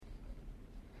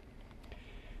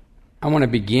I want to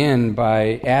begin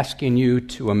by asking you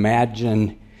to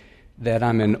imagine that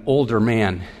I'm an older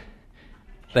man.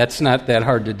 That's not that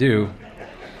hard to do.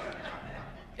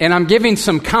 And I'm giving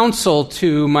some counsel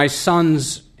to my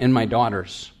sons and my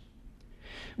daughters.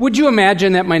 Would you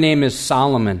imagine that my name is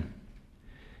Solomon?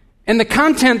 And the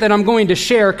content that I'm going to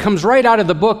share comes right out of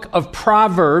the book of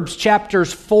Proverbs,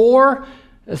 chapters 4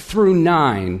 through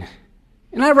 9.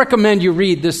 And I recommend you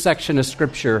read this section of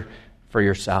Scripture for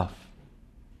yourself.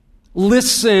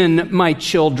 Listen, my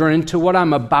children, to what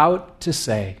I'm about to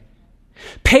say.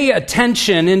 Pay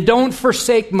attention and don't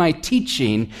forsake my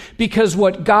teaching, because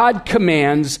what God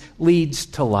commands leads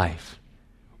to life.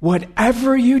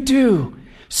 Whatever you do,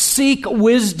 seek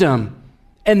wisdom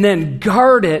and then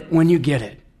guard it when you get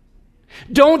it.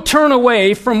 Don't turn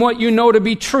away from what you know to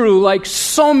be true like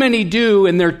so many do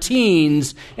in their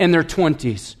teens and their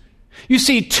 20s. You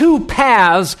see, two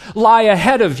paths lie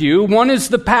ahead of you. One is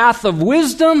the path of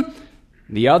wisdom.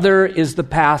 The other is the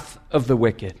path of the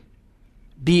wicked.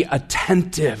 Be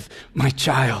attentive, my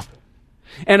child,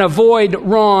 and avoid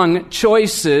wrong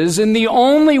choices. And the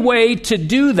only way to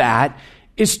do that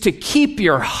is to keep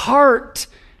your heart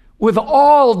with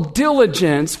all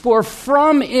diligence, for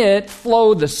from it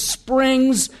flow the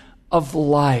springs of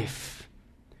life.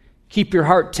 Keep your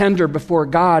heart tender before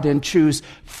God and choose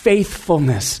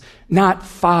faithfulness, not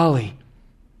folly.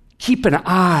 Keep an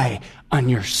eye on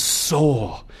your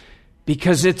soul,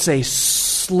 because it's a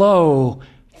slow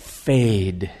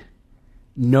fade.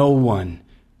 No one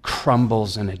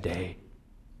crumbles in a day.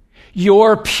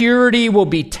 Your purity will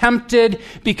be tempted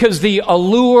because the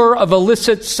allure of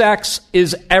illicit sex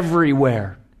is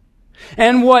everywhere.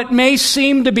 And what may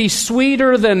seem to be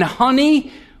sweeter than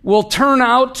honey will turn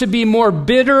out to be more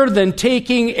bitter than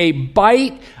taking a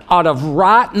bite out of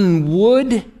rotten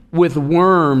wood with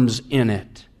worms in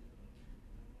it.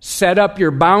 Set up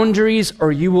your boundaries,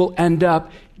 or you will end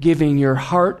up giving your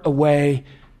heart away,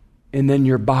 and then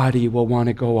your body will want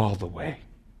to go all the way.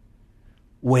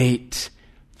 Wait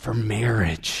for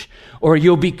marriage, or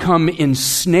you'll become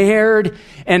ensnared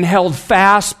and held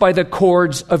fast by the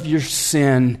cords of your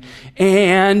sin.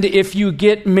 And if you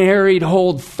get married,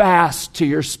 hold fast to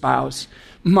your spouse.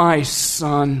 My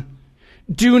son,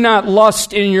 do not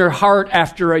lust in your heart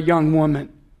after a young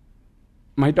woman.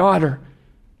 My daughter,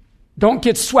 don't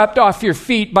get swept off your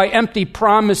feet by empty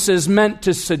promises meant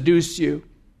to seduce you.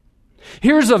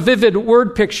 Here's a vivid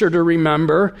word picture to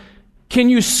remember. Can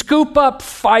you scoop up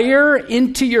fire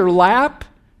into your lap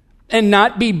and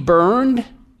not be burned?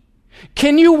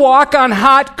 Can you walk on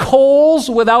hot coals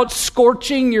without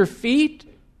scorching your feet?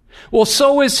 Well,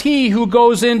 so is he who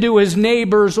goes into his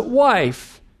neighbor's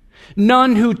wife.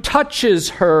 None who touches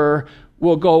her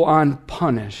will go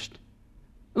unpunished.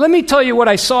 Let me tell you what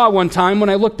I saw one time when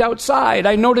I looked outside.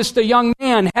 I noticed a young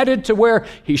man headed to where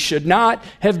he should not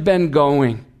have been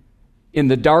going. In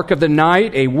the dark of the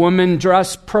night, a woman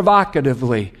dressed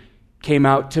provocatively came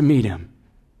out to meet him.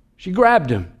 She grabbed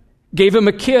him, gave him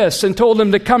a kiss, and told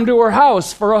him to come to her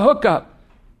house for a hookup.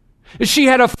 She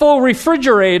had a full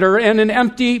refrigerator and an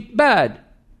empty bed,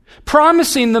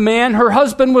 promising the man her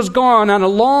husband was gone on a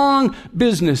long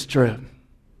business trip.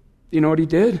 You know what he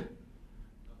did?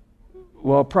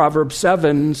 Well, Proverbs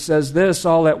 7 says this: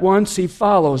 all at once he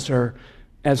follows her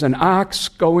as an ox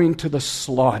going to the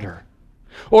slaughter,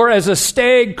 or as a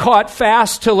stag caught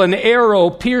fast till an arrow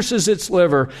pierces its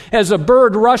liver. As a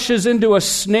bird rushes into a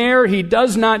snare he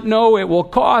does not know it will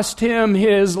cost him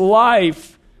his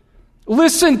life.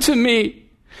 Listen to me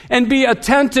and be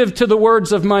attentive to the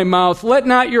words of my mouth. Let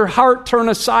not your heart turn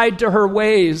aside to her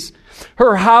ways.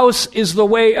 Her house is the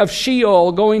way of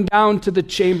Sheol, going down to the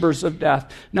chambers of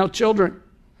death. Now, children,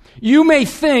 you may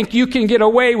think you can get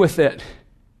away with it,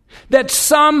 that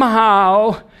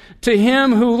somehow to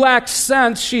him who lacks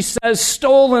sense, she says,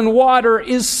 stolen water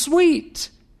is sweet.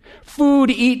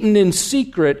 Food eaten in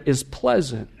secret is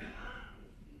pleasant.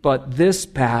 But this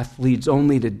path leads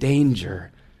only to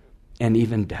danger and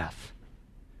even death.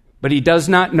 But he does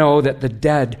not know that the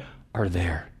dead are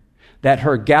there, that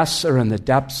her guests are in the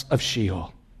depths of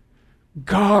Sheol.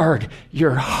 Guard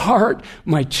your heart,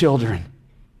 my children,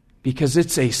 because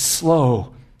it's a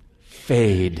slow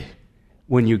fade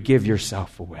when you give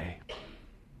yourself away.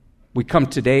 We come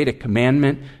today to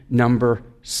commandment number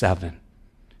 7.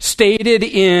 Stated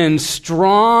in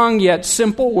strong yet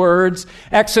simple words,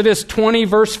 Exodus 20,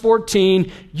 verse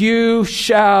 14, you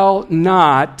shall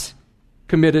not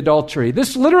commit adultery.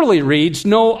 This literally reads,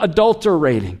 no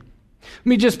adulterating. Let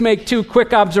me just make 2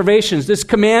 quick observations. This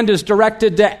command is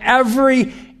directed to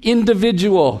every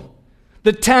individual.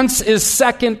 The tense is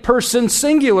second person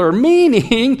singular,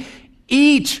 meaning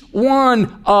each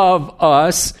one of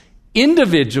us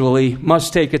individually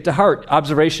must take it to heart.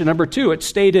 Observation number 2, it's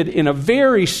stated in a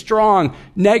very strong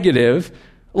negative,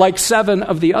 like 7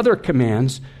 of the other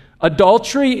commands.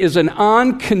 Adultery is an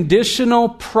unconditional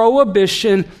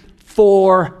prohibition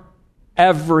for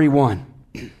everyone.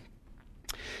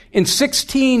 In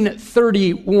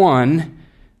 1631,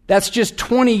 that's just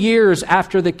 20 years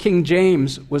after the King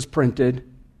James was printed,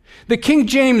 the King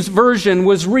James Version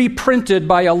was reprinted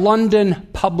by a London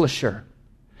publisher.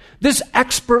 This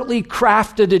expertly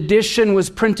crafted edition was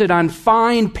printed on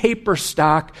fine paper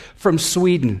stock from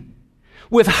Sweden,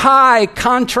 with high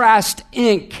contrast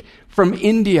ink from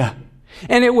India,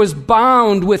 and it was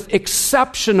bound with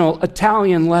exceptional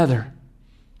Italian leather.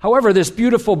 However, this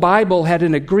beautiful Bible had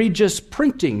an egregious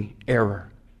printing error.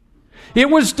 It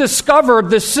was discovered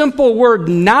the simple word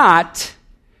 "not"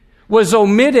 was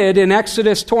omitted in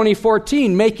Exodus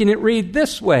 20:14, making it read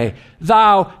this way: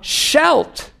 "Thou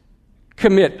shalt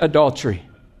commit adultery."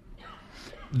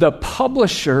 The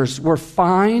publishers were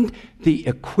fined the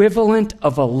equivalent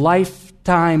of a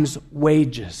lifetime's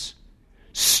wages,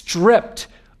 stripped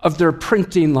of their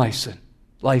printing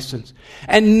license.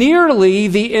 And nearly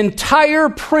the entire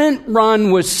print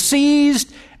run was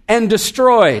seized and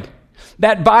destroyed.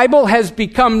 That Bible has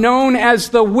become known as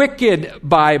the Wicked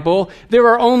Bible. There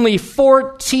are only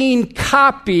 14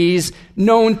 copies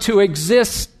known to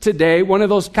exist today. One of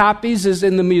those copies is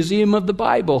in the Museum of the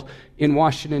Bible in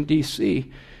Washington,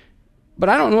 D.C. But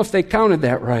I don't know if they counted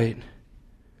that right.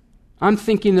 I'm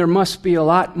thinking there must be a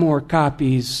lot more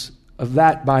copies of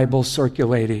that Bible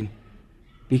circulating,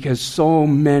 because so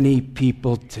many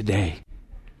people today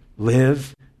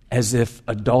live as if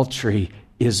adultery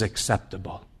is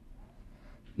acceptable.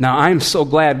 Now, I'm so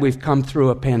glad we've come through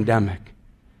a pandemic,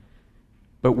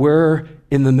 but we're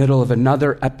in the middle of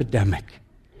another epidemic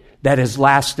that has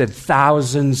lasted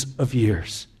thousands of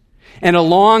years, and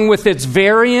along with its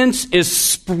variants is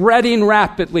spreading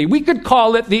rapidly. We could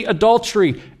call it the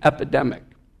adultery epidemic.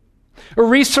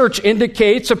 Research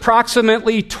indicates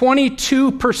approximately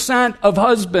 22% of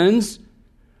husbands,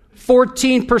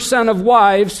 14% of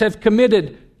wives have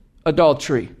committed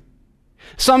adultery.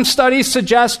 Some studies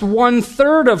suggest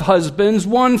 1/3 of husbands,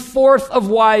 1/4 of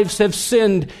wives have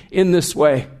sinned in this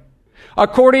way.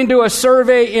 According to a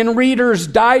survey in Reader's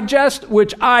Digest,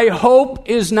 which I hope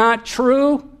is not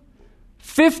true,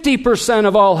 50%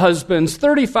 of all husbands,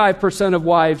 35% of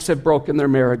wives have broken their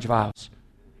marriage vows.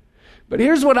 But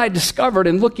here's what I discovered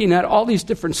in looking at all these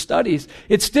different studies.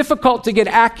 It's difficult to get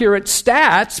accurate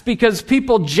stats because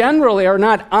people generally are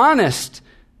not honest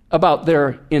about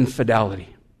their infidelity.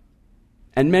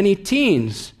 And many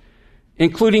teens,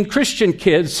 including Christian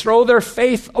kids, throw their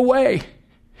faith away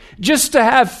just to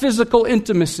have physical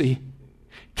intimacy.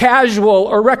 Casual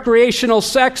or recreational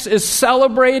sex is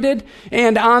celebrated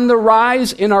and on the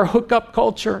rise in our hookup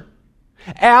culture.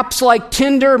 Apps like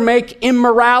Tinder make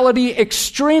immorality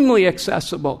extremely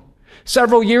accessible.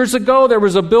 Several years ago, there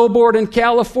was a billboard in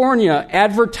California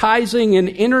advertising an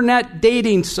internet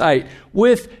dating site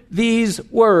with these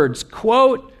words,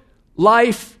 quote,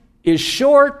 "Life is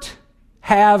short,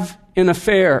 have an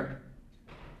affair."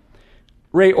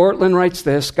 Ray Ortlund writes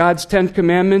this: God's 10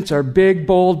 commandments are big,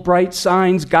 bold, bright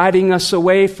signs guiding us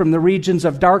away from the regions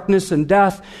of darkness and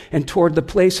death and toward the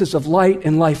places of light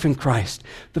and life in Christ.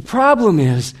 The problem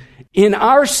is, in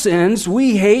our sins,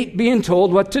 we hate being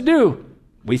told what to do.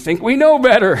 We think we know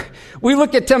better. We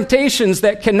look at temptations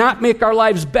that cannot make our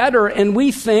lives better, and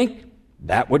we think,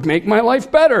 that would make my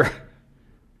life better.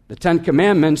 The 10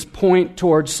 commandments point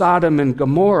towards Sodom and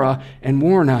Gomorrah and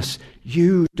warn us,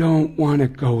 you don't want to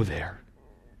go there.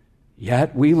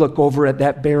 Yet we look over at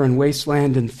that barren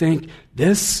wasteland and think,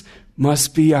 this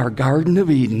must be our Garden of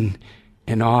Eden,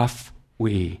 and off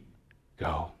we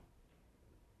go.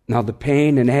 Now, the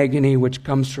pain and agony which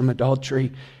comes from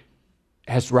adultery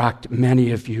has rocked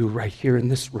many of you right here in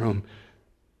this room,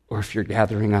 or if you're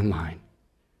gathering online.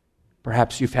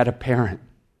 Perhaps you've had a parent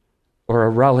or a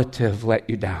relative let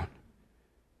you down,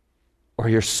 or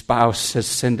your spouse has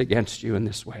sinned against you in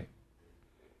this way.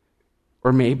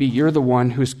 Or maybe you're the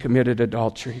one who's committed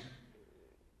adultery,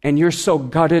 and you're so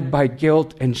gutted by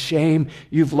guilt and shame,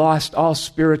 you've lost all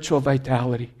spiritual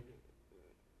vitality.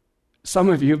 Some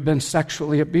of you have been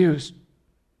sexually abused.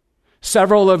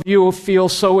 Several of you feel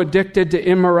so addicted to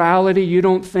immorality, you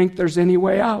don't think there's any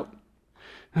way out.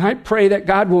 And I pray that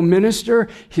God will minister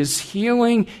His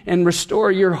healing and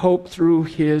restore your hope through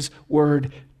His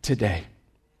word today.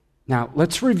 Now,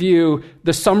 let's review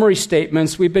the summary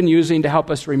statements we've been using to help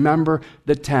us remember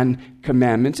the 10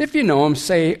 commandments. If you know them,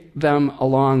 say them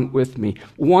along with me.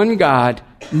 One God,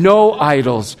 no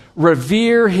idols,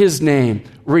 revere His name,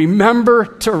 remember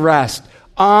to rest,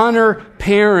 honor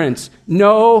parents,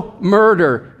 no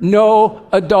murder, no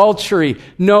adultery,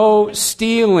 no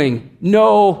stealing,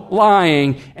 no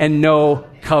lying, and no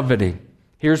coveting.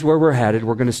 Here's where we're headed.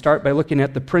 We're going to start by looking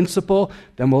at the principle,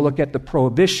 then we'll look at the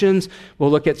prohibitions, we'll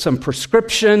look at some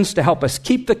prescriptions to help us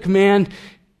keep the command,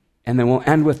 and then we'll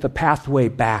end with the pathway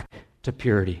back to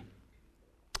purity.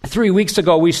 3 weeks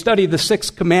ago, we studied the 6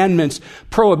 commandments,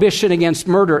 prohibition against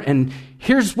murder, and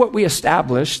here's what we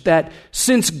established, that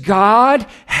since God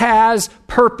has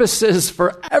purposes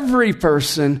for every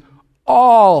person,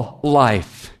 all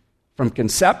life, from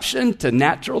conception to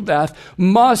natural death,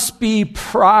 must be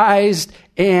prized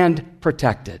and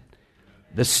protected.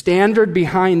 The standard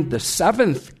behind the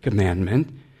 7th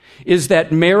commandment is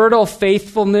that marital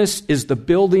faithfulness is the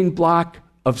building block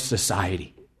of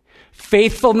society.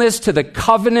 Faithfulness to the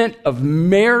covenant of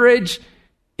marriage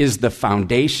is the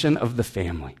foundation of the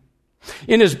family.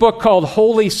 In his book called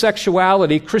Holy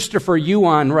Sexuality, Christopher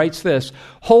Yuan writes this: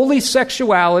 holy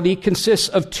sexuality consists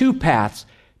of 2 paths: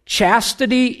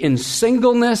 chastity in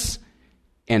singleness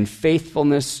and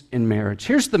faithfulness in marriage.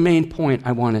 Here's the main point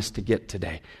I want us to get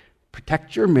today.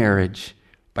 Protect your marriage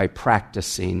by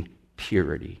practicing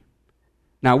purity.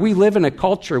 Now, we live in a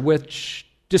culture which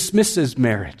dismisses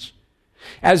marriage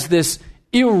as this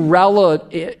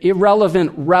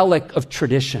irrelevant relic of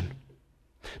tradition.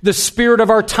 The spirit of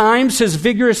our times has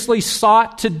vigorously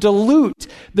sought to dilute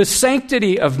the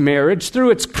sanctity of marriage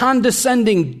through its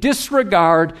condescending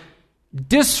disregard,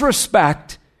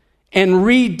 disrespect, and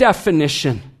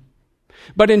redefinition.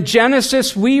 But in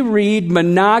Genesis, we read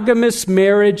monogamous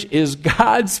marriage is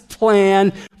God's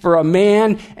plan for a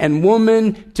man and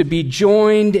woman to be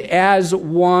joined as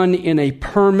one in a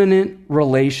permanent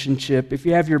relationship. If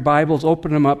you have your Bibles,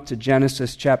 open them up to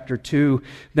Genesis chapter 2.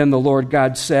 Then the Lord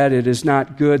God said, "It is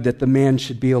not good that the man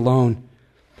should be alone.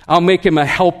 I'll make him a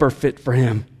helper fit for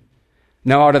him."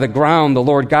 Now out of the ground the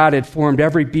Lord God had formed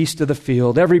every beast of the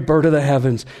field, every bird of the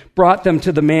heavens, brought them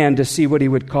to the man to see what he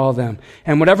would call them.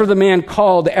 And whatever the man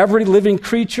called every living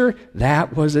creature,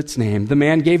 that was its name. The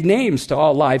man gave names to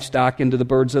all livestock and to the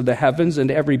birds of the heavens and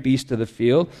to every beast of the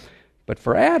field. But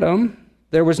for Adam,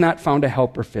 there was not found a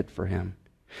helper fit for him.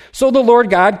 So the Lord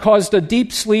God caused a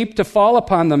deep sleep to fall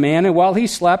upon the man, and while he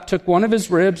slept, took one of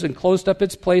his ribs and closed up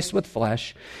its place with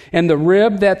flesh. And the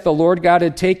rib that the Lord God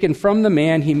had taken from the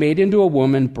man, he made into a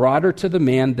woman, brought her to the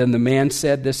man. Then the man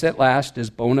said, "This at last is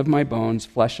bone of my bones,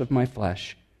 flesh of my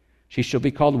flesh. She shall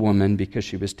be called woman, because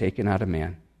she was taken out of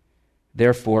man.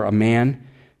 Therefore a man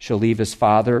shall leave his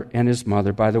father and his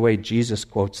mother." By the way, Jesus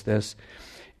quotes this.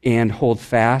 "And hold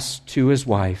fast to his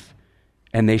wife,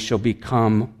 and they shall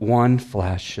become one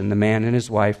flesh." And the man and his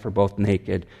wife were both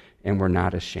naked and were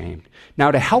not ashamed.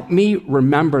 Now, to help me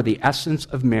remember the essence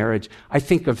of marriage, I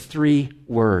think of 3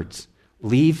 words: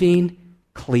 leaving,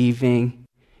 cleaving,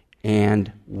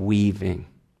 and weaving.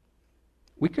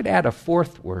 We could add a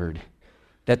 4th word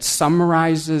that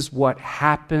summarizes what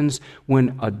happens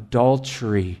when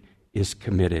adultery is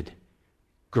committed: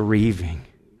 grieving.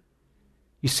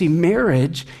 You see,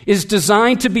 marriage is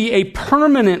designed to be a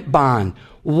permanent bond.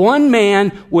 One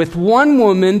man with one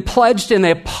woman pledged in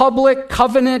a public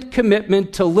covenant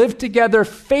commitment to live together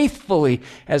faithfully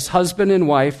as husband and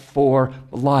wife for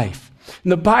life.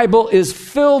 And the Bible is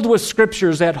filled with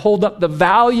scriptures that hold up the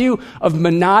value of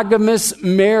monogamous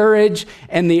marriage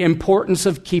and the importance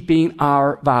of keeping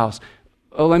our vows.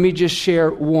 Let me just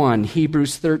share one.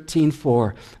 Hebrews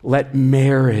 13:4. Let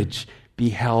marriage be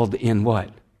held in what?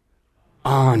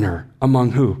 Honor.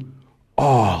 Among who?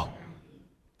 All.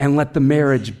 And let the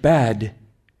marriage bed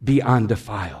be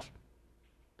undefiled.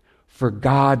 For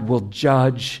God will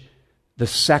judge the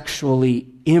sexually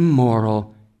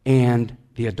immoral and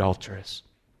the adulterous.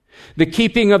 The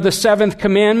keeping of the 7th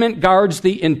commandment guards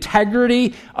the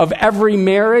integrity of every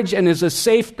marriage and is a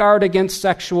safeguard against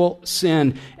sexual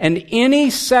sin. And any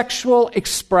sexual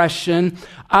expression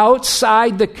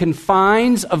outside the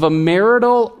confines of a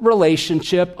marital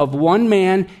relationship of one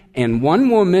man and one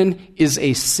woman is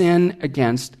a sin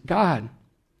against God.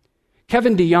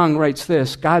 Kevin DeYoung writes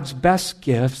this: God's best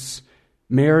gifts,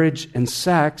 marriage and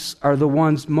sex, are the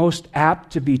ones most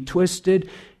apt to be twisted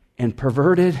and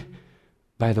perverted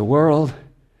by the world,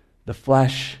 the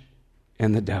flesh,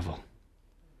 and the devil.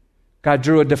 God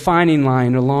drew a defining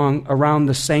line around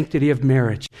the sanctity of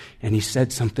marriage, and he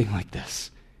said something like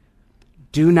this: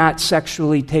 do not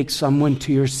sexually take someone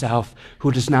to yourself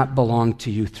who does not belong to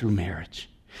you through marriage.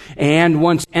 And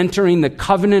once entering the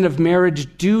covenant of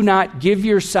marriage, do not give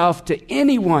yourself to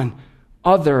anyone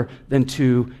other than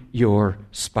to your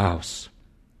spouse.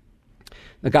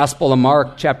 The Gospel of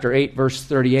Mark, chapter 8, verse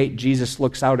 38, Jesus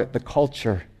looks out at the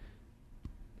culture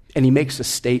and he makes a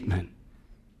statement.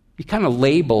 he kind of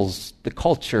labels the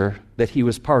culture that he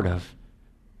was part of.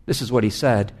 This is what he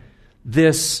said: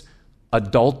 "This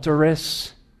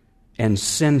adulterous and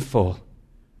sinful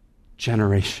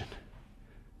generation."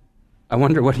 I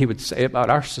wonder what he would say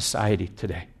about our society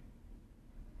today.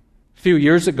 A few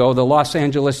years ago, the Los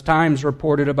Angeles Times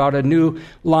reported about a new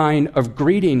line of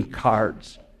greeting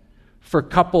cards for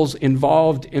couples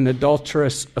involved in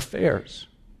adulterous affairs.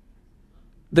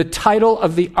 The title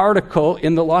of the article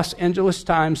in the Los Angeles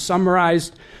Times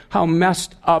summarized how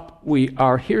messed up we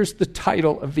are. Here's the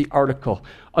title of the article: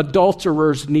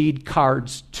 "Adulterers Need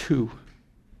Cards Too."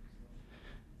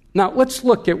 Now, let's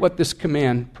look at what this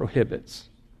command prohibits.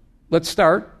 Let's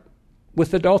start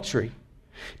with adultery.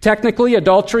 Technically,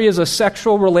 adultery is a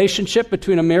sexual relationship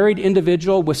between a married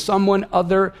individual with someone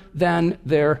other than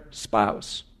their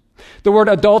spouse. The word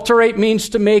adulterate means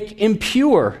to make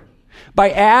impure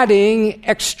by adding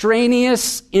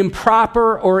extraneous,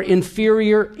 improper, or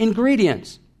inferior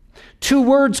ingredients. Two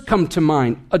words come to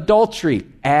mind: adultery,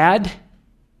 add,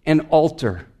 and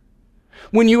alter.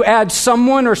 When you add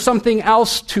someone or something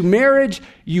else to marriage,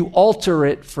 you alter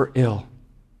it for ill.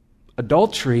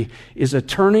 Adultery is a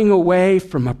turning away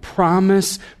from a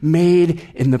promise made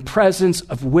in the presence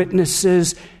of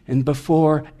witnesses and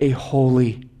before a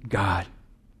holy God.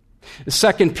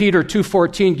 2 Peter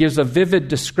 2:14 gives a vivid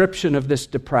description of this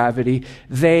depravity.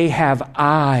 They have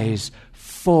eyes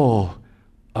full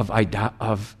of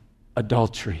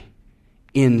adultery,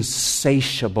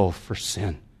 insatiable for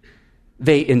sin.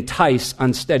 They entice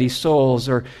unsteady souls.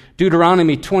 Or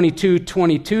Deuteronomy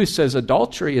 22:22 says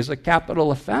adultery is a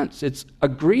capital offense. It's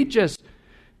egregious.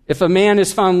 If a man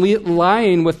is found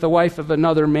lying with the wife of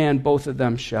another man, both of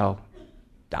them shall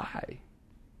die.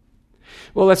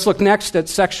 Well, let's look next at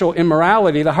sexual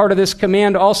immorality. The heart of this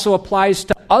command also applies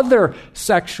to other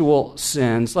sexual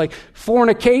sins. Like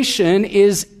fornication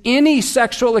is any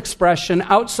sexual expression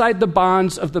outside the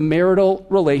bonds of the marital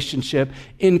relationship,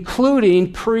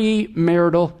 including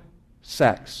premarital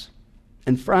sex.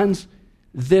 And friends,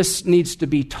 this needs to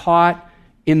be taught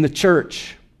in the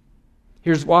church.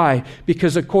 Here's why.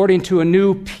 Because according to a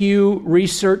new Pew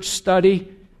Research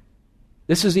study,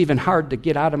 this is even hard to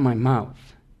get out of my mouth,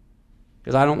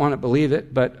 because I don't want to believe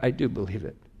it, but I do believe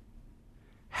it.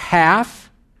 Half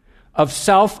of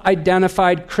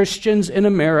self-identified Christians in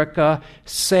America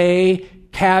say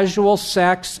casual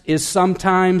sex is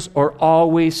sometimes or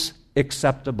always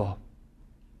acceptable.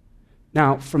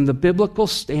 Now, from the biblical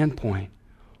standpoint,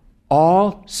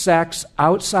 all sex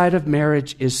outside of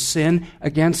marriage is sin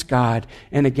against God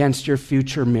and against your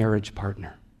future marriage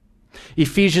partner.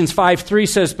 Ephesians 5:3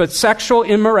 says, "But sexual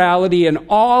immorality and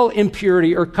all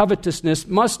impurity or covetousness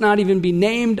must not even be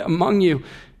named among you,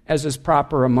 as is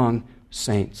proper among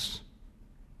saints."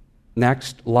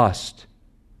 Next, lust.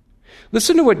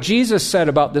 Listen to what Jesus said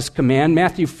about this command.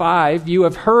 Matthew 5, "You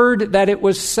have heard that it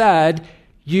was said,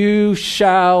 'You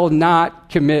shall not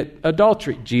commit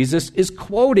adultery.'" Jesus is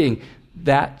quoting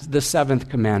that's the seventh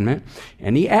commandment.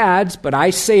 And he adds, "But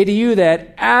I say to you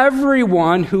that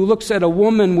everyone who looks at a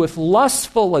woman with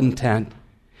lustful intent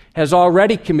has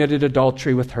already committed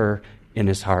adultery with her in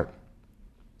his heart."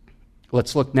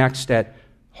 Let's look next at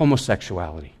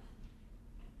homosexuality.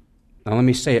 Now let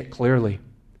me say it clearly.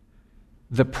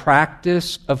 The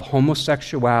practice of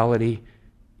homosexuality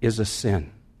is a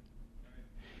sin.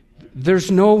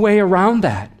 There's no way around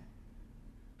that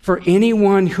for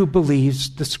anyone who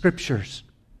believes the Scriptures.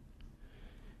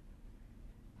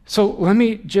 So let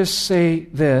me just say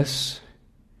this.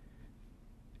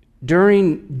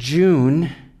 During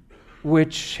June,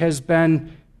 which has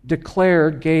been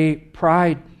declared Gay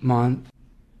Pride Month,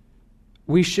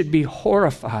 we should be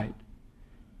horrified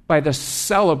by the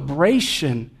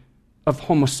celebration of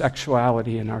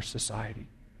homosexuality in our society.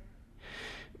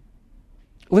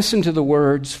 Listen to the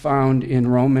words found in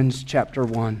Romans chapter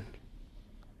 1.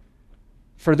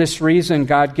 "For this reason,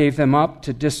 God gave them up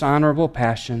to dishonorable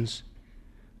passions.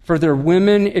 For their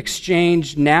women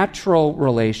exchanged natural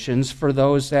relations for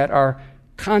those that are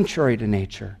contrary to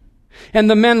nature. And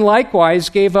the men likewise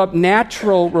gave up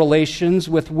natural relations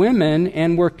with women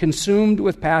and were consumed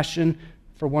with passion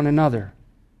for one another.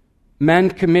 Men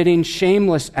committing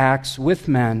shameless acts with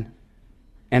men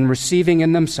and receiving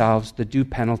in themselves the due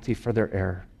penalty for their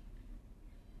error."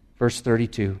 Verse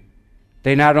 32,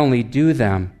 "They not only do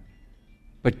them,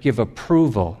 but give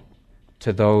approval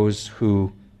to those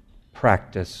who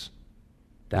practice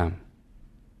them."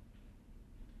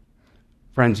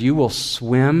 Friends, you will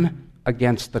swim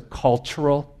against the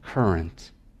cultural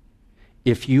current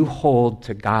if you hold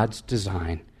to God's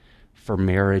design for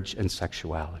marriage and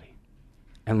sexuality.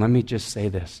 And let me just say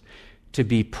this. To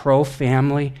be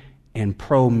pro-family and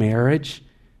pro-marriage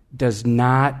does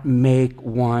not make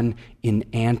one an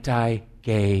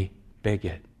anti-gay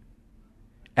bigot.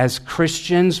 As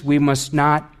Christians, we must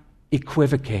not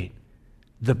equivocate.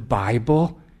 The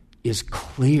Bible is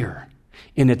clear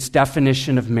in its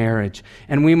definition of marriage,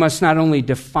 and we must not only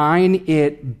define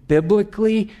it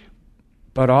biblically,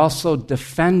 but also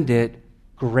defend it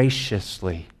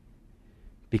graciously,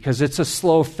 because it's a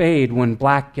slow fade when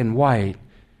black and white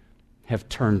have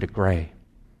turned to gray.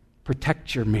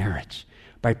 Protect your marriage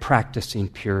by practicing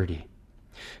purity.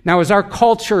 Now, as our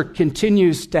culture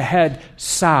continues to head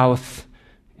south,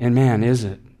 and man, is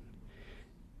it,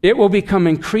 it will become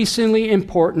increasingly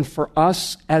important for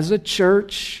us as a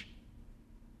church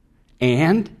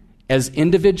and as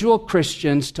individual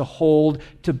Christians to hold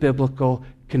to biblical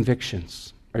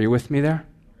convictions. Are you with me there?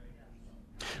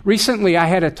 Recently, I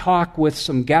had a talk with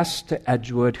some guests to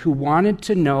Edgewood who wanted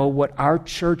to know what our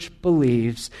church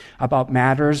believes about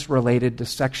matters related to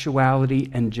sexuality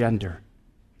and gender.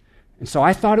 And so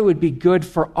I thought it would be good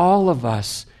for all of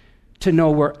us to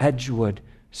know where Edgewood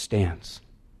stands.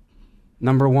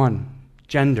 Number one,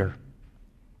 gender.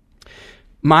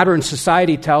 Modern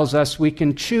society tells us we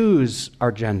can choose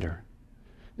our gender,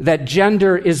 that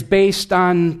gender is based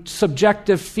on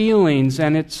subjective feelings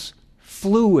and it's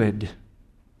fluid.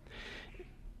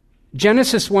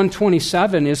 Genesis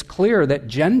 1:27 is clear that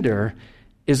gender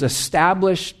is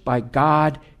established by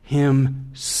God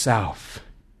Himself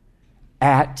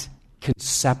at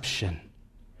conception.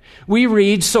 We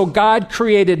read, "So God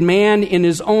created man in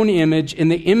His own image. In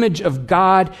the image of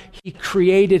God, He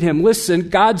created him." Listen,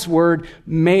 God's word,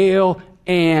 male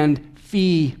and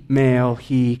female,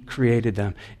 He created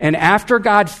them. And after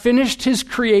God finished His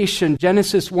creation,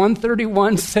 Genesis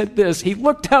 1:31 said this. He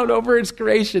looked out over His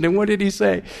creation, and what did He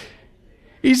say?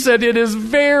 He said, "It is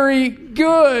very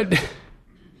good."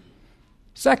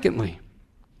 Secondly,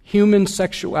 human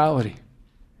sexuality.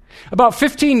 About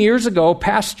 15 years ago,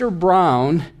 Pastor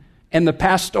Brown and the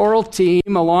pastoral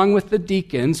team, along with the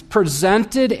deacons,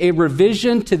 presented a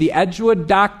revision to the Edgewood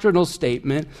doctrinal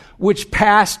statement, which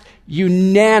passed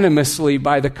unanimously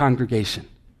by the congregation.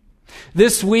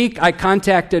 This week, I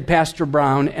contacted Pastor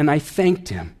Brown, and I thanked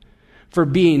him for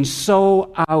being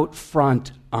so out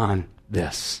front on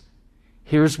this.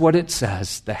 Here's what it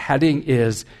says. The heading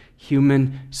is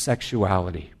human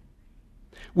sexuality.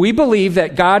 We believe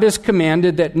that God has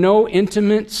commanded that no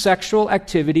intimate sexual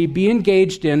activity be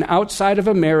engaged in outside of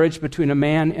a marriage between a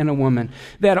man and a woman.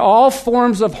 That all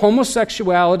forms of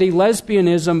homosexuality,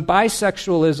 lesbianism,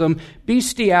 bisexualism,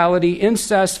 bestiality,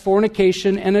 incest,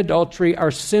 fornication, and adultery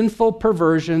are sinful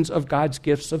perversions of God's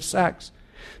gifts of sex.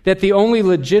 That the only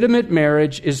legitimate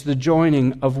marriage is the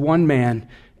joining of one man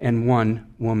and one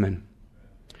woman.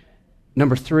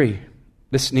 Number 3,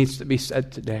 this needs to be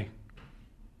said today.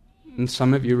 And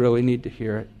some of you really need to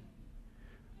hear it.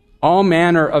 All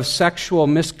manner of sexual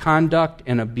misconduct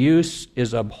and abuse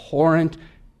is abhorrent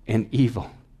and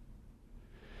evil.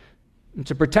 And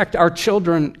to protect our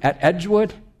children at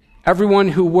Edgewood, everyone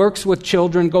who works with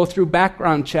children go through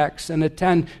background checks and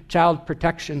attend child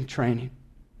protection training.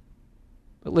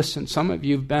 But listen, some of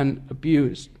you have been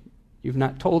abused. You've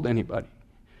not told anybody.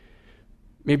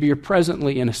 Maybe you're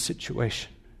presently in a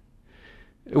situation.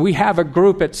 We have a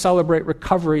group at Celebrate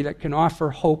Recovery that can offer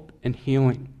hope and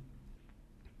healing.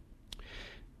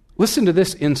 Listen to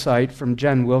this insight from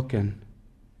Jen Wilkin.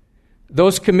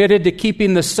 Those committed to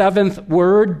keeping the seventh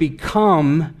word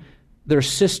become their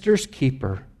sister's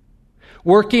keeper,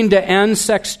 working to end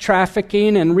sex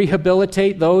trafficking and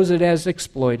rehabilitate those it has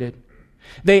exploited.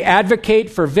 They advocate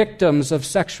for victims of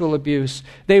sexual abuse.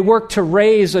 They work to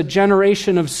raise a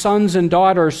generation of sons and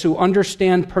daughters who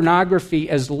understand pornography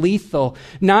as lethal,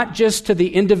 not just to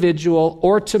the individual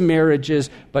or to marriages,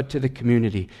 but to the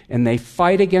community. And they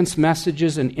fight against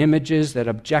messages and images that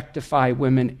objectify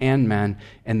women and men,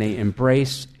 and they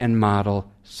embrace and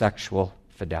model sexual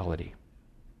fidelity.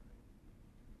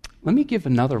 Let me give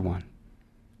another one.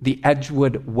 The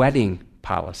Edgewood wedding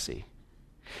policy.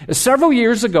 Several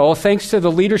years ago, thanks to the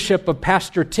leadership of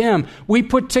Pastor Tim, we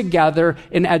put together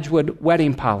an Edgewood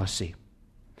wedding policy.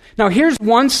 Now, here's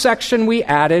one section we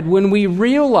added when we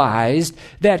realized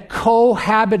that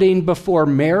cohabiting before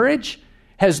marriage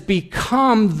has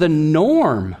become the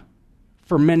norm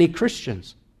for many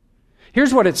Christians.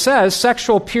 Here's what it says.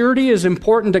 Sexual purity is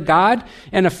important to God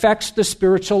and affects the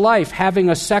spiritual life. Having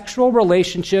a sexual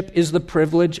relationship is the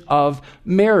privilege of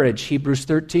marriage. Hebrews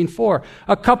 13:4.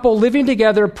 A couple living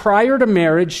together prior to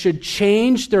marriage should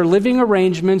change their living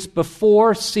arrangements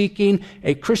before seeking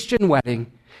a Christian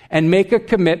wedding and make a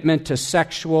commitment to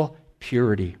sexual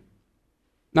purity.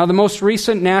 Now, the most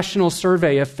recent national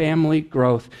survey of family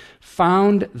growth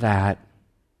found that,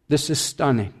 this is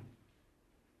stunning,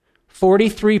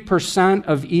 43%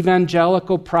 of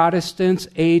evangelical Protestants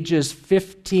ages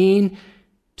 15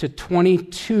 to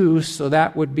 22, so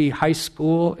that would be high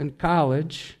school and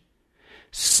college,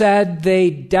 said they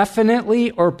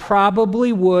definitely or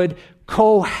probably would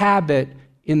cohabit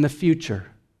in the future.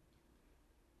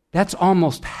 That's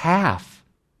almost half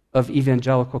of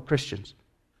evangelical Christians.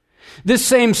 This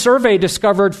same survey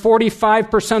discovered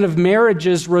 45% of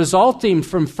marriages resulting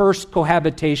from first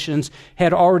cohabitations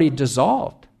had already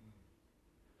dissolved.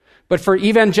 But for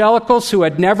evangelicals who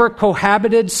had never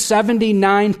cohabited,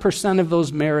 79% of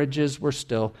those marriages were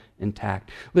still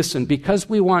intact. Listen, because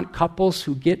we want couples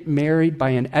who get married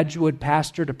by an Edgewood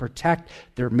pastor to protect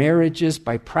their marriages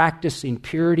by practicing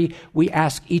purity, we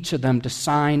ask each of them to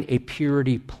sign a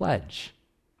purity pledge.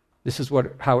 This is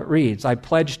how it reads. I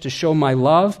pledge to show my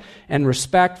love and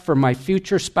respect for my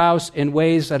future spouse in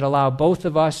ways that allow both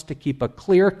of us to keep a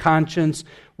clear conscience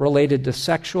related to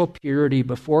sexual purity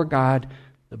before God,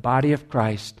 the body of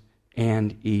Christ,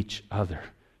 and each other.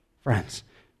 Friends,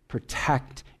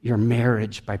 protect your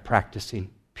marriage by practicing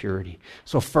purity.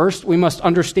 So first, we must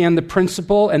understand the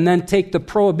principle and then take the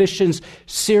prohibitions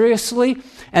seriously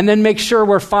and then make sure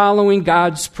we're following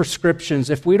God's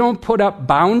prescriptions. If we don't put up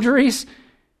boundaries,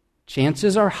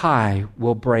 chances are high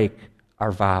we'll break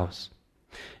our vows.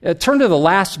 Turn to the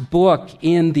last book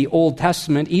in the Old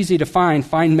Testament, easy to find.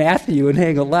 Find Matthew and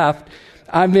hang a left.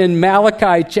 I'm in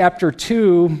Malachi chapter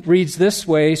 2, reads this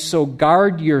way, so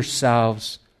guard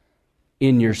yourselves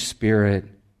in your spirit,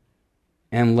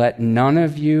 and let none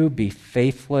of you be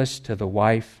faithless to the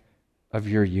wife of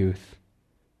your youth.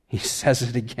 He says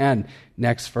it again,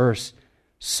 next verse,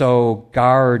 so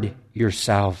guard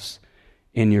yourselves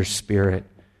in your spirit,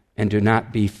 and do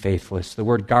not be faithless. The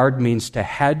word guard means to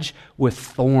hedge with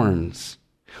thorns,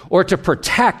 or to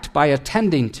protect by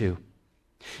attending to.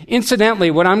 Incidentally,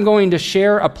 what I'm going to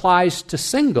share applies to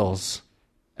singles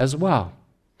as well.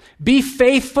 Be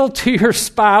faithful to your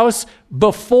spouse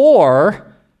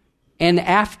before and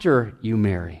after you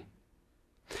marry.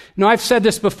 Now, I've said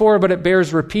this before, but it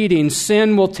bears repeating.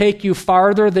 Sin will take you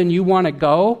farther than you want to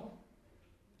go.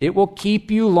 It will keep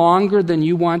you longer than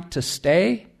you want to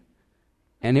stay.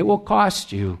 And it will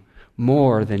cost you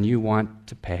more than you want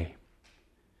to pay.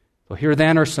 So here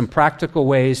then are some practical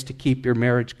ways to keep your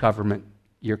marriage covenant.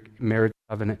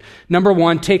 Number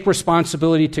one, take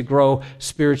responsibility to grow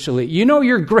spiritually. You know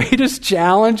your greatest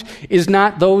challenge is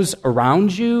not those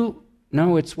around you.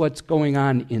 No, it's what's going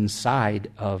on inside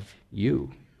of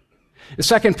you.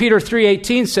 2 Peter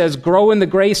 3:18 says, grow in the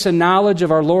grace and knowledge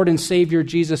of our Lord and Savior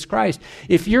Jesus Christ.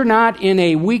 If you're not in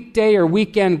a weekday or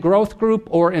weekend growth group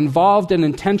or involved in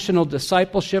intentional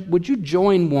discipleship, would you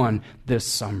join one this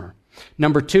summer?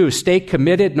 Number two, stay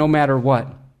committed no matter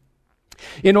what.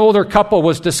 An older couple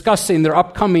was discussing their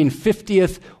upcoming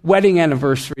 50th wedding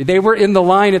anniversary. They were in the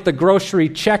line at the grocery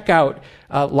checkout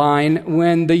line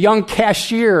when the young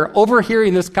cashier,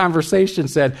 overhearing this conversation,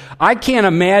 said, I can't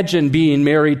imagine being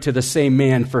married to the same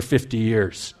man for 50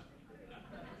 years.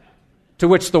 To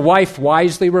which the wife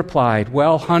wisely replied,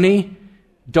 well, honey,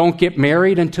 don't get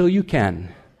married until you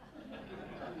can.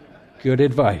 Good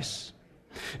advice.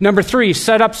 Number three,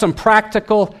 set up some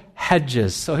practical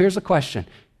hedges. So here's a question.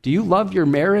 Do you love your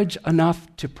marriage enough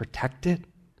to protect it?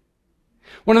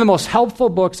 One of the most helpful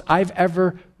books I've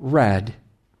ever read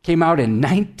came out in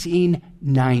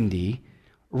 1990,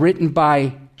 written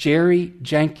by Jerry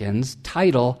Jenkins,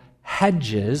 title,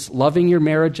 Hedges, Loving Your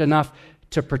Marriage Enough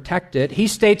to Protect It. He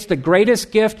states the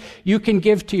greatest gift you can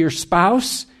give to your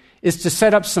spouse is to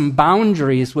set up some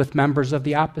boundaries with members of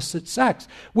the opposite sex,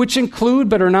 which include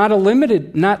but are not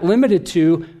limited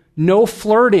to no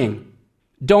flirting.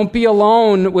 Don't be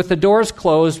alone with the doors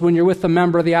closed when you're with a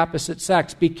member of the opposite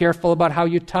sex. Be careful about how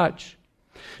you touch.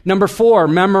 Number four,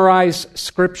 memorize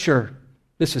Scripture.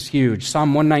 This is huge.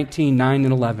 Psalm 119, 9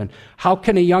 and 11. How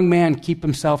can a young man keep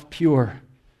himself pure?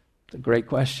 It's a great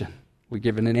question. We're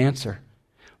given an answer.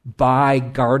 By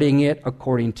guarding it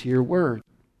according to your word.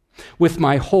 With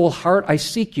my whole heart I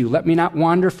seek you. Let me not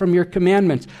wander from your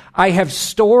commandments. I have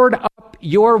stored up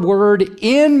your word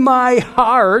in my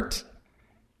heart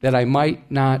that I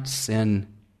might not sin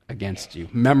against you.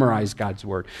 Memorize God's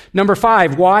word. Number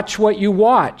five, watch what you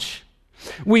watch.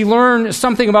 We learn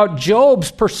something about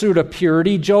Job's pursuit of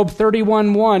purity. Job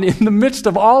 31:1. In the midst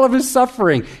of all of his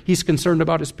suffering, he's concerned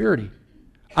about his purity.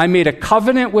 I made a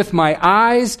covenant with my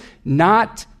eyes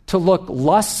not to look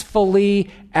lustfully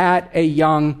at a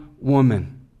young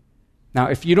woman. Now,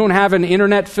 if you don't have an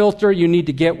internet filter, you need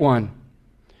to get one.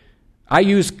 I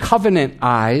use Covenant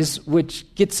Eyes,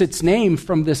 which gets its name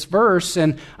from this verse,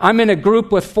 and I'm in a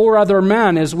group with 4 other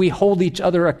men as we hold each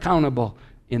other accountable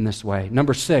in this way.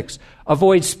 Number 6,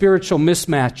 avoid spiritual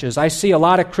mismatches. I see a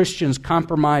lot of Christians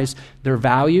compromise their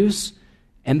values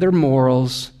and their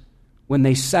morals when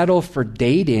they settle for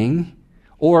dating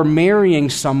or marrying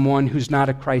someone who's not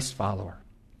a Christ follower.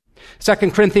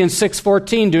 2 Corinthians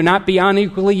 6:14, do not be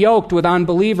unequally yoked with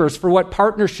unbelievers, for what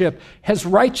partnership has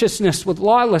righteousness with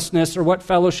lawlessness, or what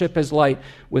fellowship has light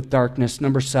with darkness?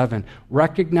 Number 7,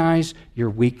 recognize your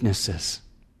weaknesses.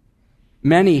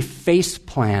 Many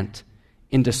faceplant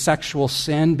into sexual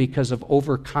sin because of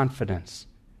overconfidence.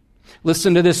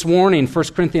 Listen to this warning,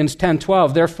 1 Corinthians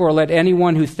 10:12, therefore let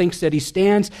anyone who thinks that he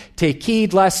stands take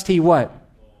heed lest he what?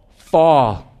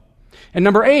 Fall. And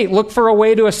number 8, look for a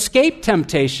way to escape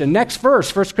temptation. Next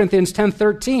verse, 1 Corinthians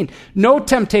 10:13. No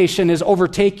temptation has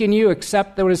overtaken you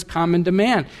except what is common to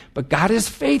man. But God is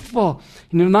faithful.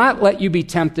 He will not let you be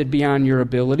tempted beyond your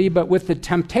ability, but with the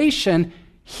temptation,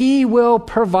 He will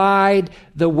provide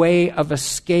the way of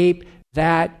escape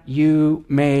that you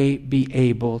may be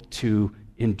able to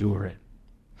endure it.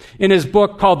 In his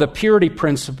book called The Purity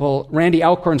Principle, Randy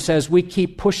Alcorn says, we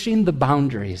keep pushing the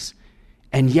boundaries,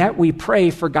 and yet we pray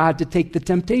for God to take the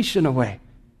temptation away.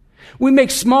 We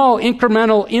make small,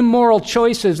 incremental, immoral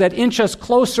choices that inch us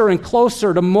closer and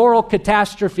closer to moral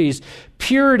catastrophes.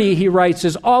 Purity, he writes,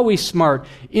 is always smart.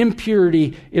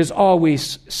 Impurity is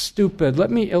always stupid.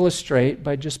 Let me illustrate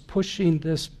by just pushing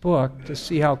this book to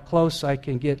see how close I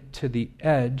can get to the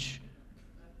edge.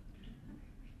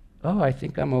 Oh, I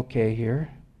think I'm okay here.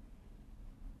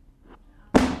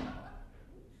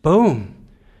 Boom.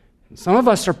 Some of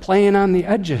us are playing on the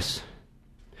edges.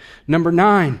 Number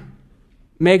 9,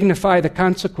 magnify the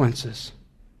consequences.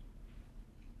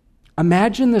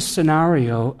 Imagine the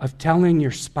scenario of telling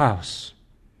your spouse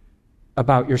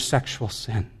about your sexual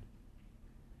sin.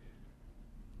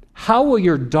 How will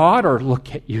your daughter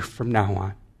look at you from now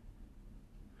on?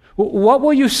 What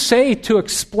will you say to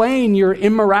explain your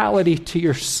immorality to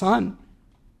your son?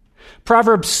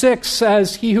 Proverbs 6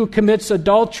 says, he who commits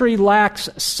adultery lacks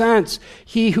sense.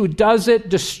 He who does it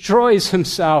destroys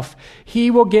himself. He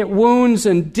will get wounds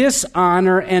and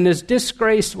dishonor, and his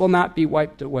disgrace will not be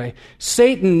wiped away.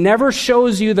 Satan never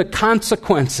shows you the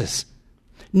consequences,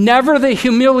 never the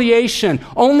humiliation,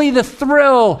 only the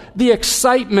thrill, the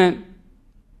excitement.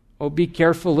 Oh, be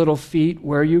careful, little feet,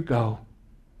 where you go,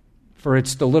 for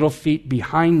it's the little feet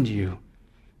behind you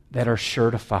that are sure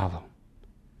to follow.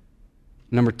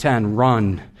 Number 10,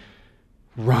 run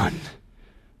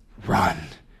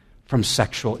from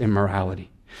sexual immorality.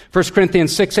 1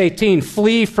 Corinthians 6:18,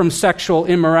 flee from sexual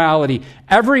immorality.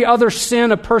 Every other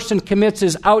sin a person commits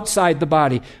is outside the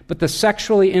body, but the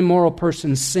sexually immoral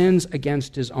person sins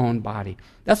against his own body.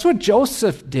 That's what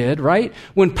Joseph did, right?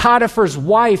 When Potiphar's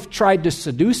wife tried to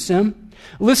seduce him.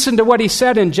 Listen to what he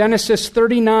said in Genesis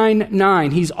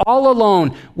 39:9. He's all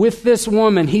alone with this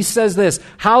woman. He says this,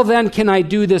 how then can I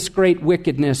do this great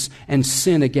wickedness and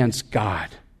sin against God?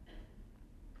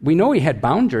 We know he had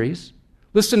boundaries.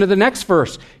 Listen to the next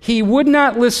verse. He would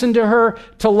not listen to her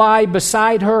to lie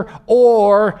beside her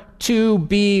or to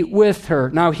be with her.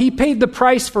 Now, he paid the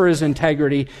price for his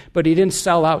integrity, but he didn't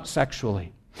sell out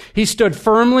sexually. He stood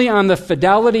firmly on the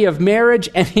fidelity of marriage,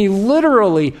 and he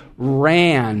literally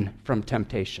ran from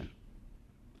temptation.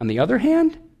 On the other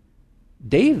hand,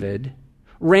 David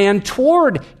ran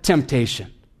toward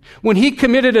temptation. When he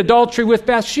committed adultery with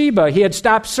Bathsheba, he had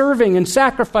stopped serving and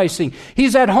sacrificing.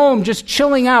 He's at home just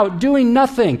chilling out, doing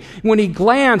nothing. When he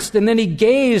glanced, and then he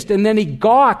gazed, and then he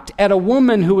gawked at a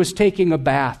woman who was taking a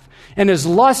bath. And his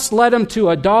lust led him to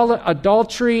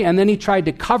adultery, and then he tried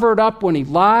to cover it up when he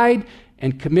lied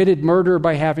and committed murder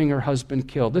by having her husband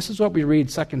killed. This is what we read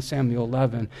 2 Samuel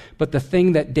 11. But the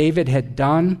thing that David had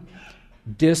done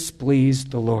displeased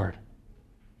the Lord.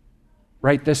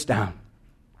 Write this down.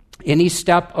 Any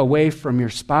step away from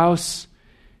your spouse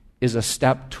is a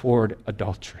step toward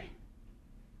adultery.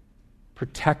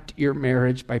 Protect your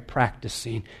marriage by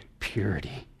practicing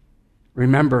purity.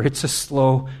 Remember, it's a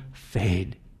slow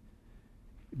fade.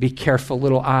 Be careful,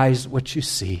 little eyes, what you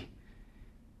see.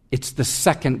 It's the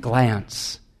second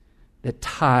glance that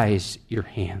ties your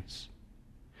hands.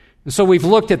 And so we've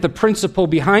looked at the principle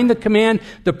behind the command,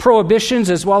 the prohibitions,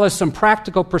 as well as some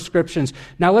practical prescriptions.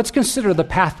 Now let's consider the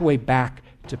pathway back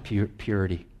to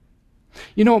purity.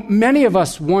 You know, many of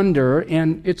us wonder,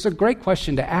 and it's a great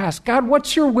question to ask, God,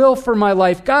 what's your will for my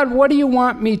life? God, what do you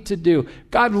want me to do?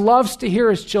 God loves to hear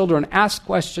his children ask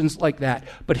questions like that.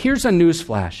 But here's a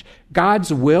newsflash.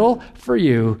 God's will for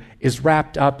you is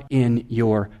wrapped up in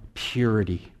your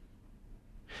purity.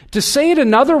 To say it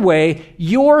another way,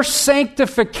 your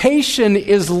sanctification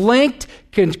is linked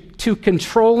to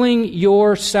controlling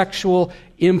your sexual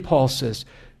impulses.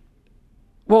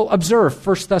 Well, observe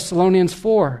 1 Thessalonians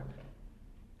 4.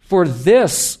 For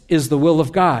this is the will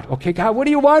of God. Okay, God, what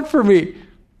do you want from me?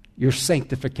 Your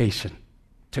sanctification,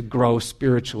 to grow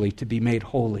spiritually, to be made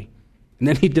holy. And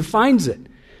then he defines it.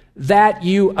 That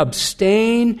you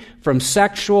abstain from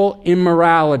sexual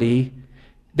immorality,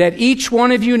 that each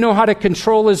one of you know how to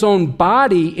control his own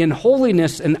body in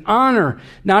holiness and honor,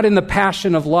 not in the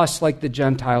passion of lust like the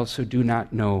Gentiles who do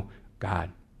not know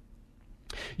God.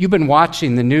 You've been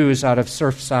watching the news out of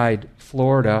Surfside,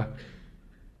 Florida.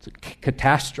 It's a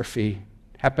catastrophe.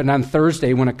 Happened on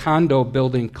Thursday when a condo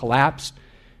building collapsed,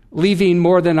 leaving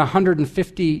more than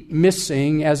 150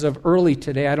 missing as of early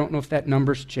today. I don't know if that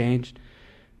number's changed.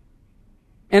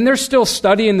 And they're still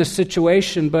studying the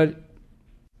situation, but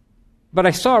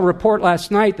I saw a report last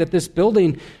night that this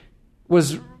building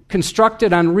was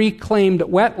constructed on reclaimed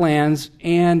wetlands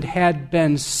and had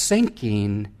been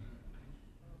sinking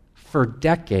for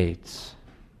decades.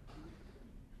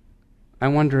 I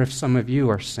wonder if some of you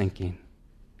are sinking.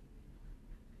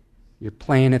 You're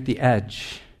playing at the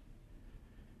edge.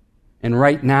 And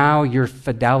right now, your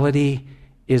fidelity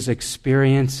is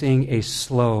experiencing a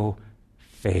slow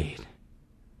fade.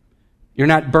 You're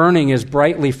not burning as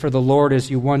brightly for the Lord as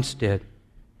you once did.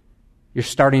 You're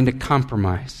starting to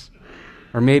compromise.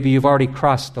 Or maybe you've already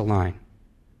crossed the line.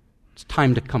 It's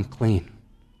time to come clean.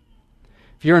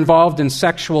 If you're involved in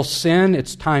sexual sin,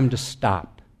 it's time to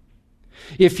stop.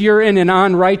 If you're in an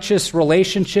unrighteous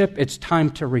relationship, it's time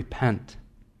to repent.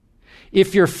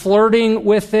 If you're flirting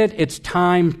with it, it's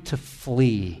time to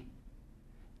flee.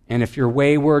 And if you're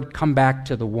wayward, come back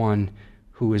to the one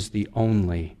who is the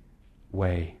only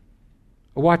way.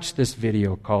 Watch this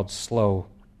video called Slow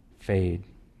Fade.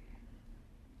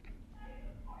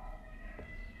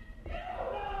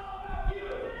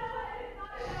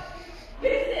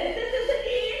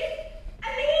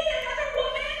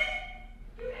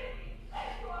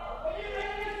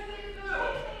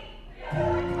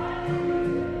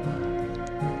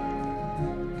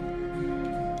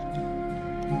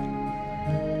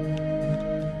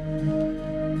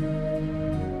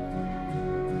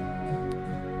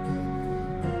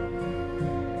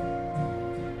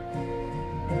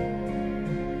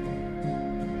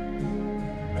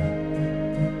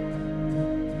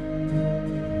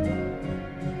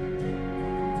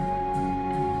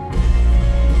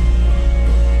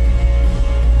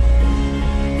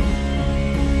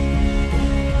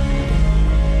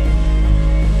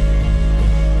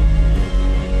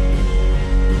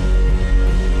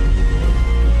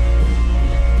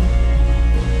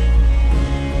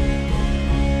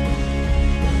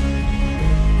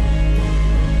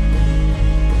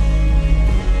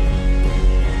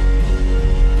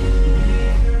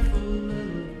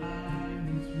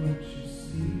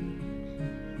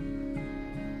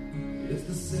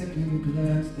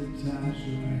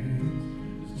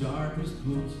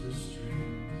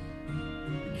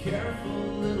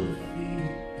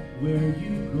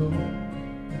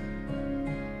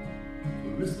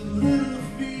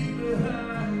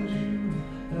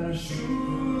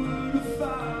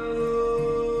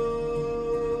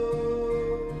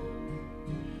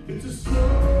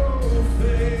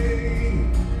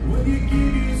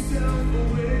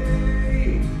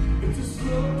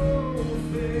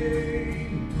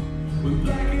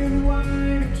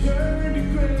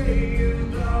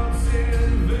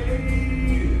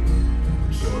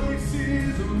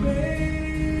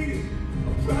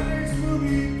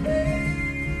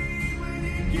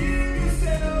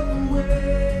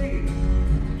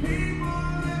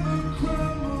 People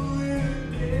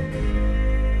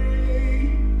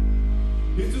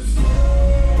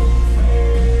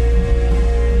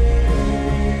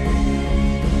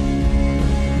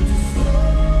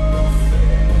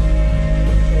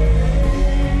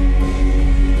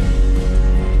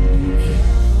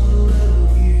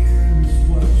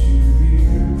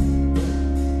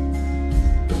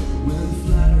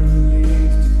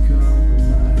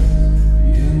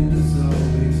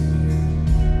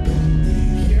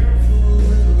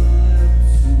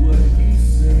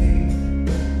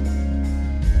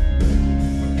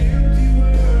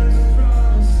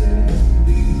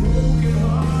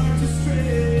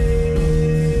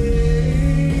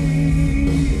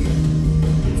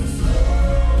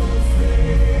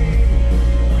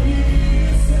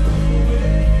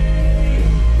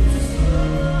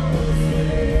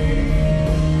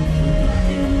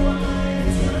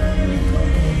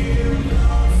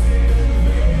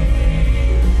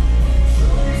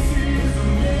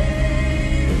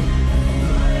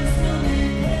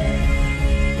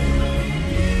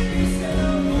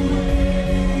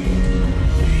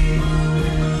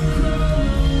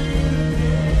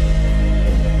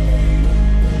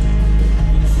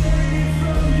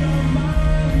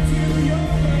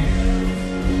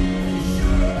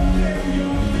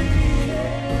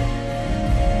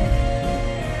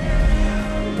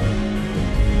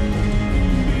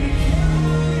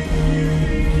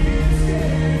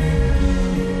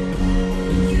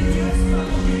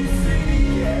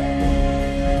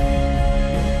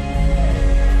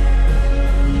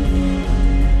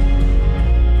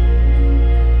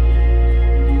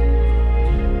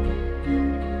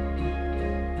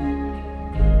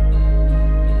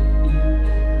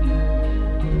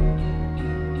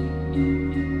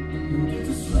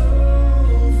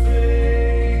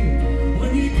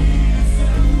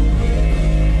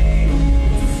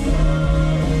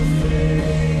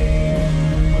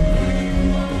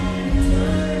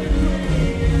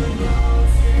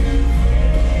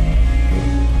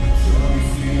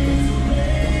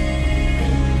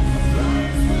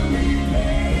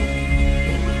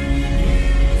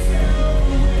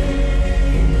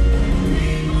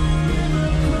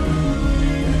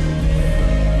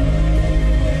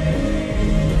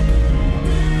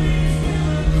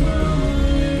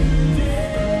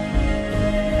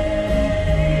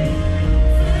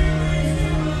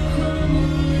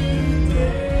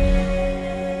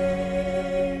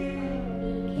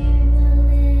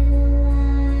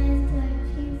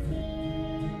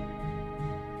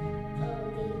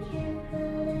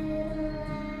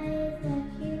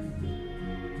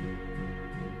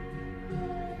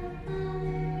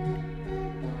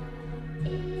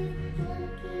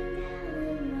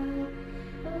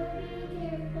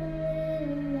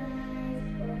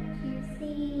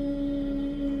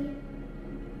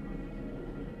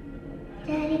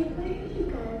Daddy, where are you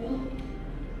going?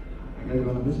 I'm going to go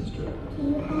on a business trip. Do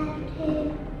you have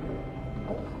to?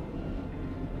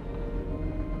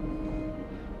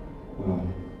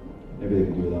 Well, maybe they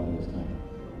can do without me this time.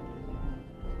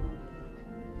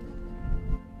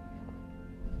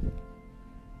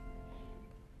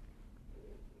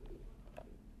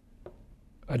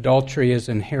 Adultery is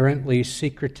inherently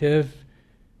secretive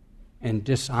and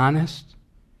dishonest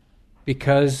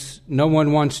because no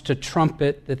one wants to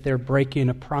trumpet that they're breaking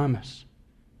a promise.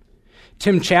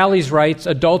 Tim Challies writes,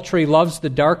 adultery loves the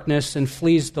darkness and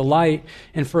flees the light,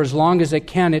 and for as long as it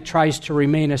can, it tries to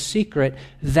remain a secret.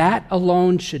 That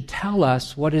alone should tell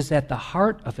us what is at the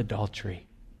heart of adultery.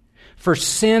 For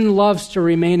sin loves to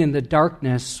remain in the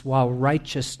darkness, while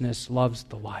righteousness loves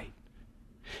the light.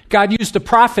 God used a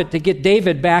prophet to get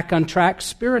David back on track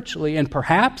spiritually, and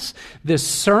perhaps this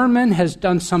sermon has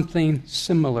done something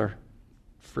similar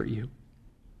for you.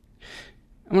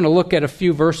 I'm going to look at a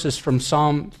few verses from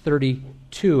Psalm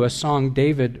 32, a song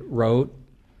David wrote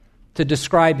to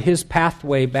describe his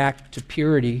pathway back to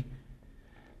purity.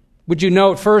 Would you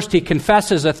note, first, he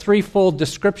confesses a threefold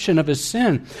description of his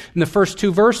sin. In the first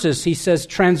two verses, he says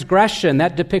transgression.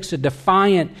 That depicts a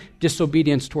defiant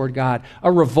disobedience toward God,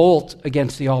 a revolt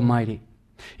against the Almighty.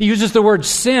 He uses the word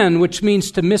sin, which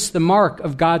means to miss the mark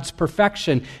of God's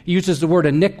perfection. He uses the word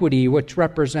iniquity, which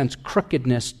represents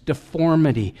crookedness,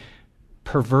 deformity,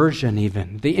 perversion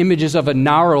even. The images of a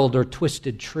gnarled or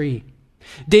twisted tree.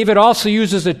 David also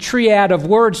uses a triad of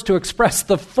words to express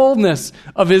the fullness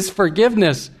of his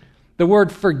forgiveness. The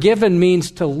word forgiven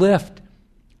means to lift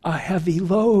a heavy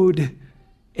load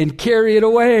and carry it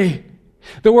away.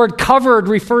 The word covered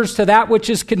refers to that which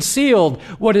is concealed.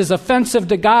 What is offensive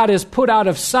to God is put out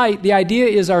of sight. The idea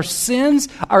is our sins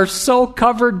are so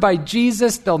covered by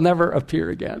Jesus, they'll never appear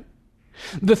again.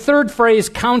 The third phrase,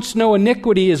 counts no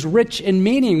iniquity, is rich in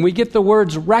meaning. We get the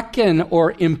words reckon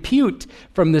or impute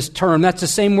from this term. That's the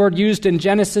same word used in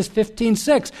Genesis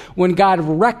 15:6 when God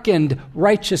reckoned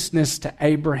righteousness to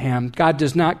Abraham. God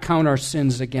does not count our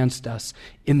sins against us.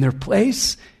 In their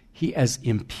place, he has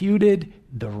imputed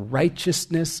the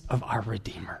righteousness of our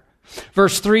Redeemer.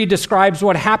 Verse 3 describes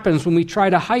what happens when we try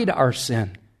to hide our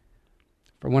sin.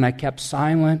 For when I kept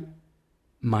silent,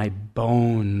 my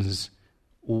bones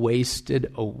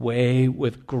wasted away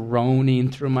with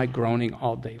groaning through my groaning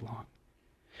all day long.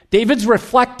 David's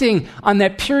reflecting on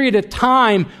that period of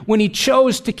time when he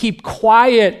chose to keep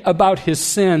quiet about his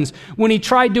sins. When he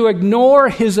tried to ignore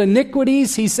his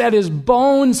iniquities, he said his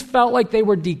bones felt like they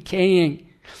were decaying.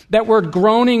 That word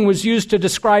groaning was used to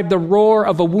describe the roar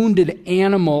of a wounded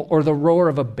animal or the roar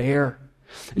of a bear.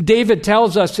 David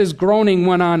tells us his groaning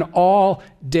went on all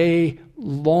day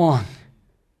long,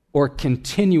 or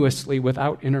continuously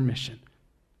without intermission.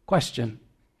 Question: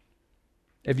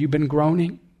 have you been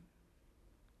groaning?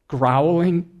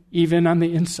 Growling even on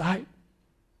the inside?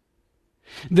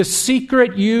 The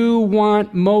secret you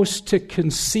want most to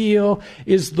conceal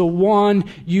is the one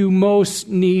you most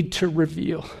need to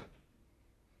reveal.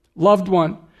 Loved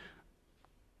one,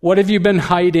 what have you been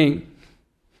hiding?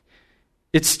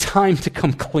 It's time to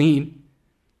come clean.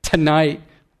 Tonight,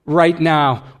 right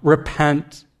now,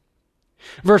 repent.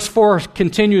 Verse 4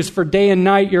 continues, for day and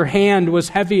night your hand was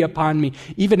heavy upon me.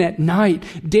 Even at night,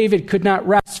 David could not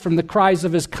rest from the cries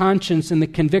of his conscience and the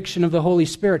conviction of the Holy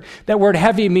Spirit. That word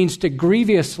heavy means to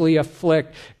grievously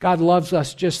afflict. God loves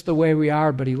us just the way we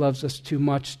are, but he loves us too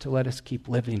much to let us keep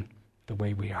living the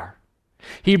way we are.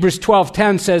 Hebrews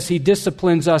 12:10 says he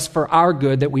disciplines us for our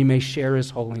good that we may share his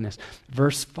holiness.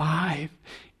 Verse 5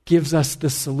 gives us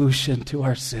the solution to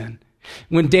our sin.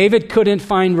 When David couldn't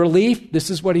find relief,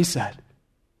 this is what he said.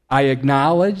 I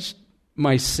acknowledged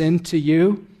my sin to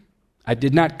you. I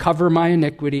did not cover my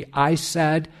iniquity. I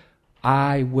said,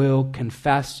 I will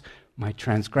confess my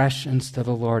transgressions to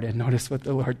the Lord. And notice what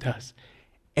the Lord does.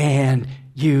 And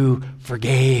you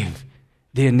forgave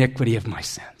the iniquity of my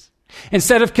sins.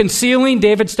 Instead of concealing,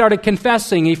 David started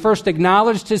confessing. He first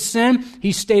acknowledged his sin.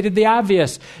 He stated the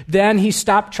obvious. Then he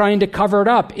stopped trying to cover it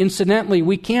up. Incidentally,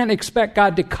 we can't expect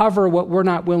God to cover what we're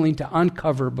not willing to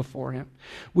uncover before him.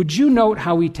 Would you note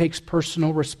how he takes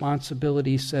personal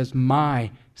responsibility, says,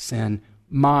 my sin,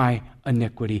 my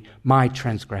iniquity, my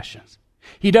transgressions.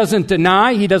 He doesn't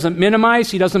deny, he doesn't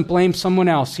minimize, he doesn't blame someone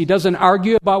else. He doesn't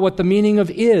argue about what the meaning of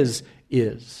is.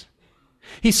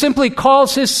 He simply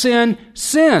calls his sin,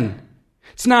 sin.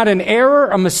 It's not an error,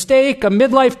 a mistake, a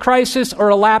midlife crisis, or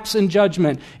a lapse in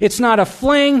judgment. It's not a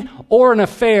fling or an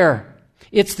affair.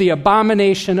 It's the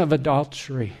abomination of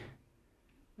adultery.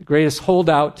 The greatest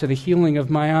holdout to the healing of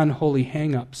my unholy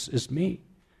hang-ups is me.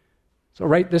 So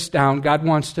write this down. God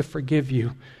wants to forgive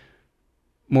you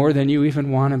more than you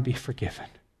even want to be forgiven.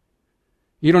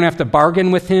 You don't have to bargain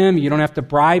with him. You don't have to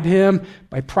bribe him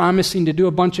by promising to do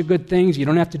a bunch of good things. You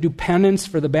don't have to do penance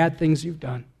for the bad things you've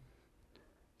done.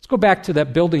 Let's go back to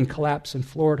that building collapse in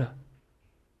Florida.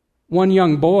 One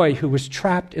young boy who was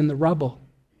trapped in the rubble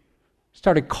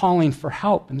started calling for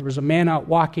help, and there was a man out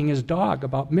walking his dog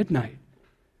about midnight.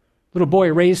 Little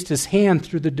boy raised his hand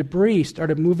through the debris,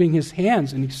 started moving his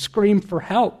hands, and he screamed for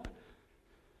help.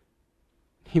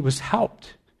 He was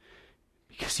helped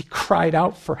because he cried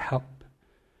out for help.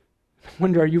 I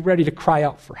wonder, are you ready to cry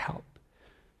out for help?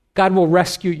 God will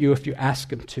rescue you if you ask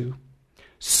him to.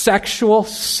 Sexual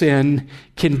sin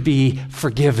can be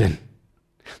forgiven.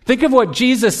 Think of what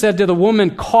Jesus said to the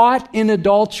woman caught in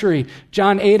adultery.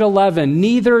 John 8:11,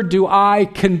 neither do I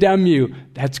condemn you.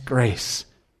 That's grace.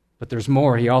 But there's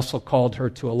more. He also called her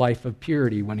to a life of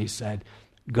purity when he said,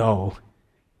 go,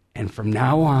 and from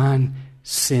now on,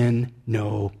 sin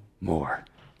no more.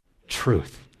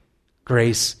 Truth,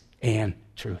 grace, and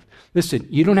truth. Listen,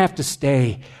 you don't have to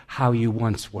stay how you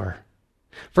once were.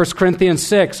 1 Corinthians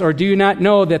 6, or do you not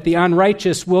know that the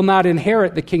unrighteous will not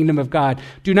inherit the kingdom of God?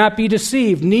 Do not be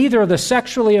deceived. Neither the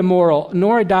sexually immoral,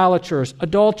 nor idolaters,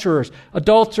 adulterers,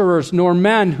 nor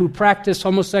men who practice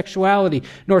homosexuality,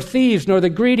 nor thieves, nor the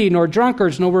greedy, nor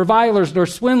drunkards, nor revilers, nor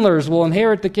swindlers will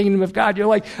inherit the kingdom of God. You're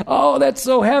like, oh, that's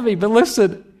so heavy. But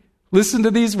listen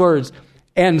to these words.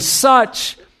 And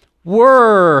such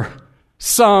were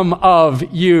some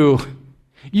of you.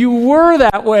 You were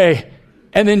that way.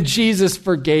 And then Jesus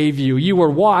forgave you. You were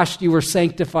washed, you were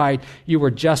sanctified, you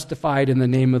were justified in the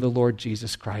name of the Lord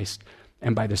Jesus Christ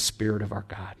and by the Spirit of our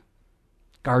God.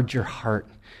 Guard your heart,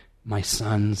 my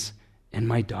sons and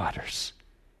my daughters,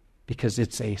 because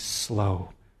it's a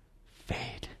slow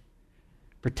fade.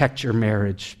 Protect your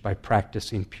marriage by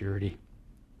practicing purity.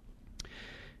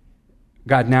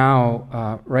 God,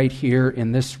 now, right here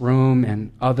in this room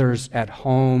and others at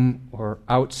home or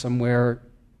out somewhere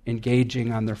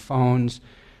engaging on their phones,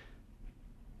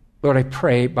 Lord, I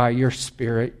pray by your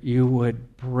Spirit you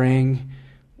would bring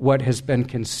what has been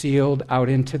concealed out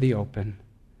into the open,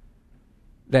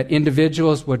 that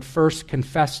individuals would first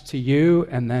confess to you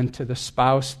and then to the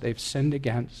spouse they've sinned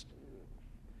against.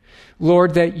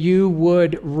 Lord, that you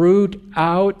would root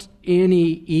out any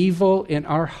evil in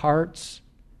our hearts,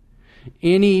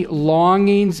 any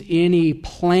longings, any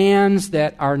plans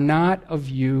that are not of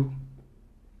you.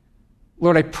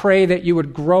 Lord, I pray that you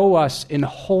would grow us in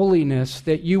holiness,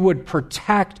 that you would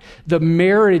protect the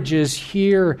marriages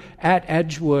here at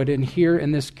Edgewood and here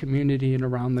in this community and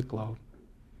around the globe.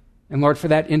 And Lord, for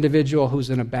that individual who's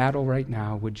in a battle right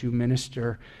now, would you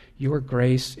minister your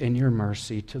grace and your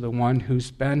mercy to the one who's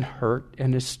been hurt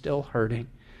and is still hurting.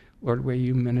 Lord, will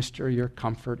you minister your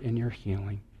comfort and your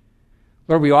healing.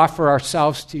 Lord, we offer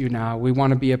ourselves to you now. We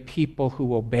want to be a people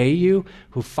who obey you,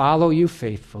 who follow you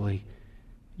faithfully.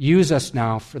 Use us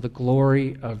now for the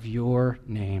glory of your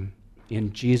name.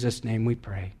 In Jesus' name we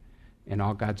pray. And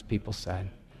all God's people said,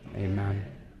 amen.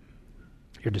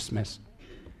 You're dismissed.